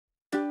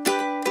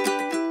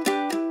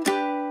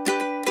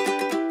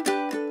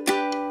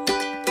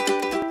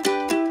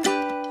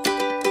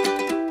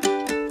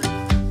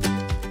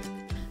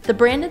The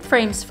Branded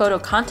Frames Photo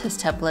Contest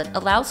template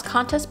allows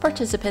contest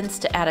participants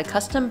to add a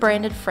custom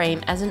branded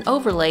frame as an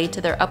overlay to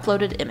their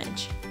uploaded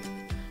image.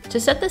 To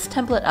set this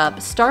template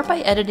up, start by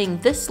editing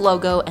this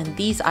logo and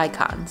these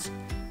icons.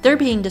 They're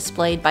being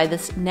displayed by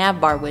this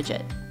navbar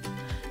widget.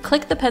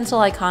 Click the pencil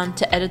icon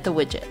to edit the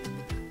widget.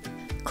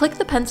 Click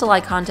the pencil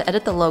icon to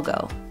edit the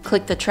logo.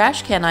 Click the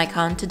trash can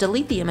icon to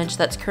delete the image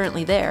that's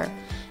currently there,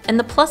 and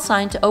the plus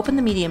sign to open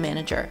the Media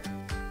Manager.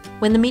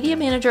 When the Media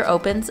Manager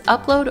opens,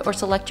 upload or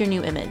select your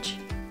new image.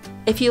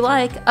 If you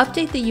like,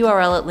 update the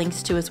URL it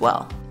links to as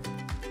well.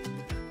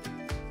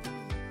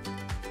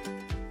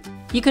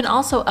 You can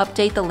also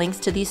update the links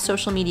to these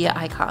social media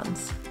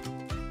icons.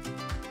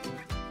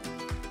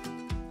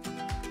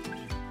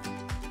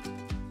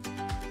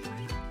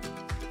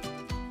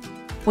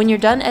 When you're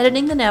done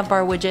editing the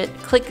navbar widget,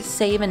 click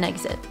Save and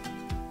Exit.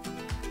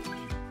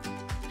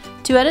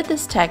 To edit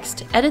this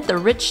text, edit the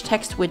rich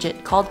text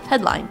widget called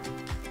Headline.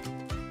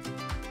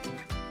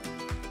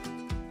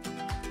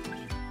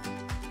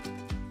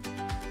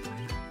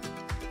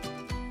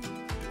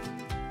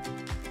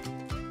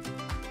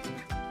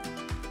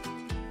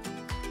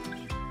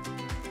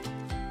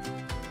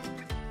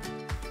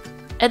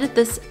 Edit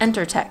this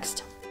Enter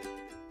text.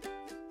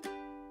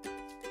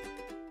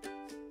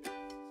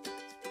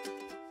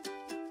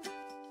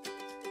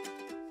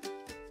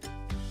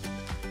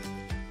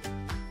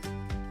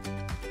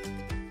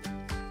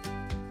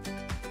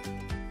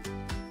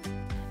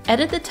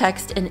 Edit the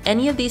text in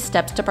any of these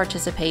steps to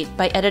participate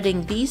by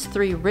editing these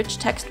three rich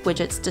text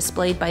widgets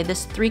displayed by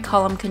this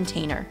three-column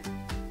container.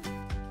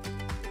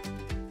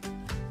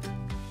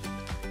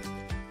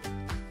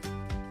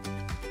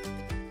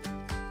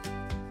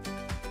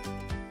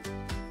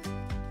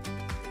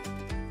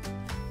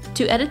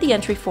 To edit the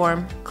entry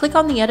form, click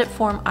on the Edit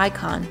Form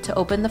icon to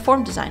open the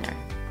Form Designer.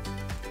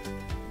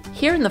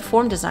 Here in the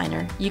Form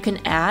Designer, you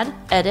can add,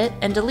 edit,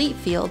 and delete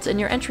fields in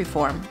your entry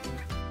form.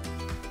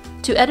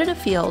 To edit a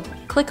field,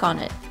 click on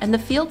it, and the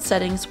field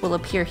settings will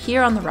appear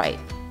here on the right.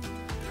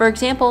 For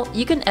example,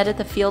 you can edit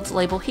the field's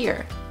label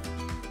here.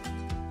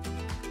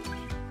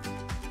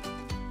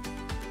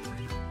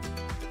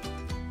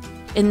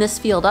 In this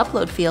Field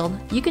Upload field,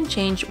 you can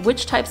change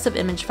which types of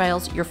image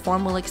files your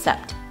form will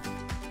accept.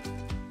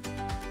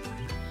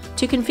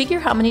 To configure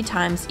how many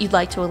times you'd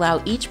like to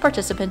allow each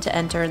participant to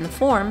enter in the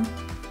form,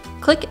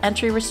 click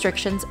Entry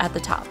Restrictions at the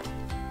top.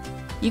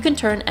 You can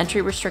turn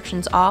entry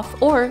restrictions off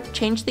or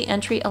change the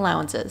entry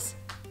allowances.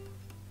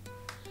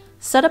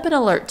 Set up an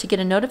alert to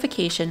get a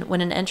notification when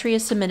an entry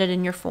is submitted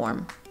in your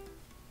form.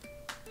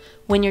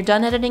 When you're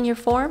done editing your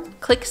form,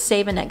 click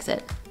Save and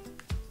Exit.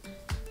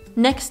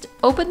 Next,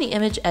 open the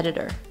image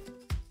editor.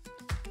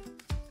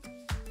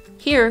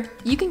 Here,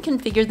 you can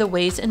configure the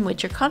ways in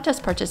which your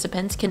contest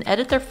participants can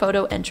edit their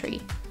photo entry.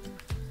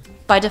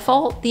 By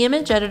default, the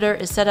image editor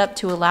is set up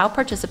to allow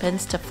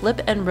participants to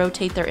flip and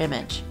rotate their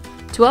image.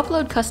 To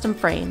upload custom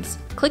frames,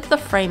 click the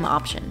Frame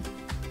option.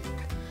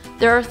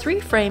 There are 3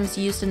 frames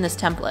used in this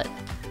template.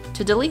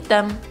 To delete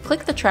them,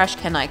 click the trash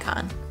can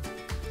icon.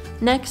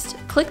 Next,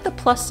 click the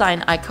plus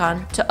sign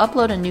icon to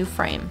upload a new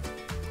frame.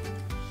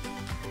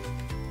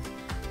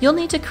 You'll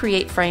need to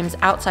create frames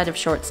outside of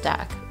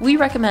ShortStack. We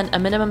recommend a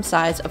minimum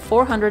size of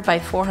 400 by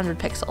 400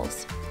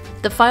 pixels.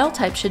 The file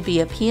type should be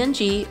a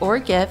PNG or a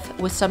GIF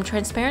with some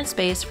transparent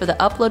space for the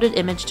uploaded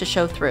image to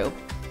show through.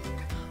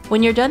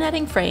 When you're done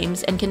adding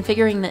frames and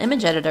configuring the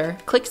image editor,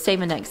 click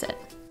Save and Exit.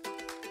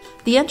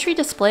 The Entry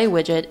Display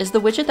widget is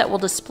the widget that will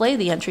display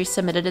the entries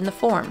submitted in the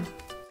form.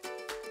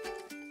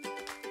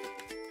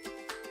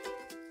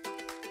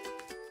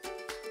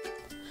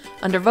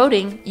 Under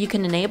Voting, you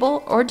can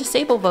enable or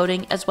disable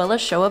voting as well as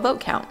show a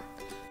vote count.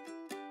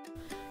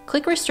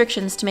 Click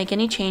Restrictions to make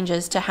any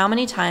changes to how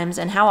many times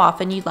and how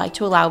often you'd like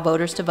to allow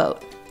voters to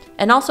vote,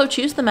 and also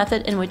choose the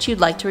method in which you'd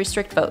like to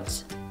restrict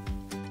votes.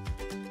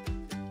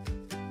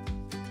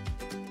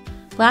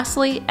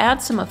 Lastly,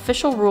 add some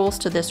official rules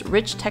to this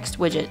rich text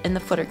widget in the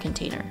footer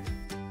container.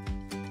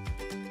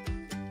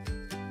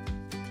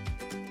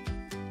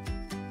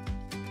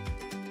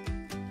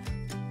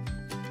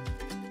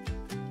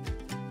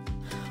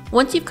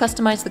 Once you've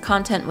customized the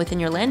content within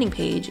your landing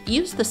page,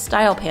 use the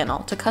Style panel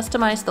to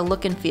customize the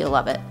look and feel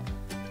of it.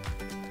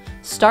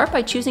 Start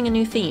by choosing a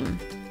new theme.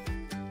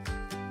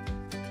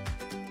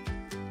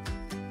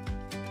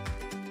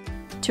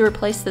 To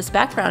replace this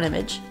background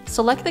image,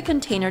 select the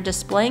container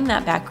displaying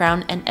that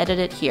background and edit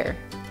it here.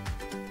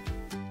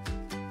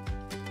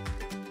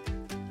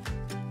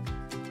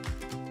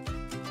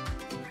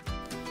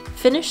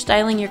 Finish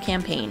styling your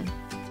campaign.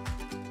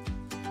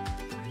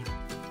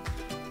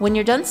 When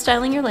you're done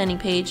styling your landing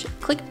page,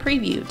 click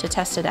Preview to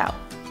test it out.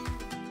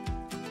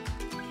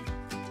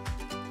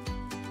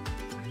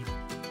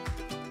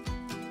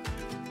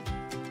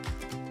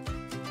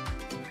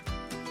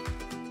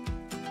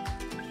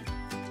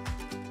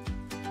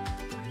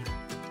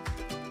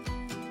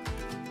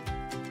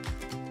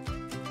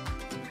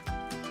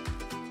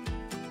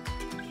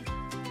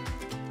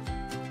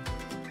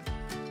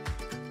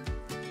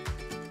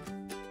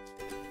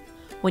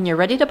 When you're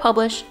ready to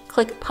publish,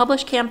 click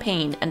Publish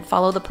Campaign and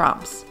follow the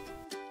prompts.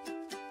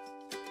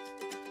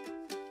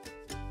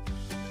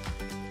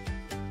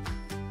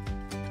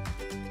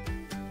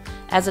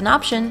 As an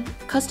option,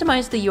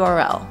 customize the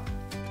URL.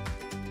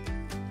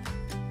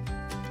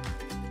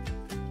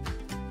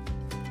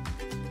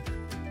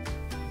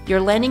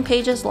 Your landing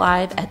page is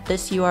live at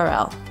this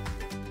URL.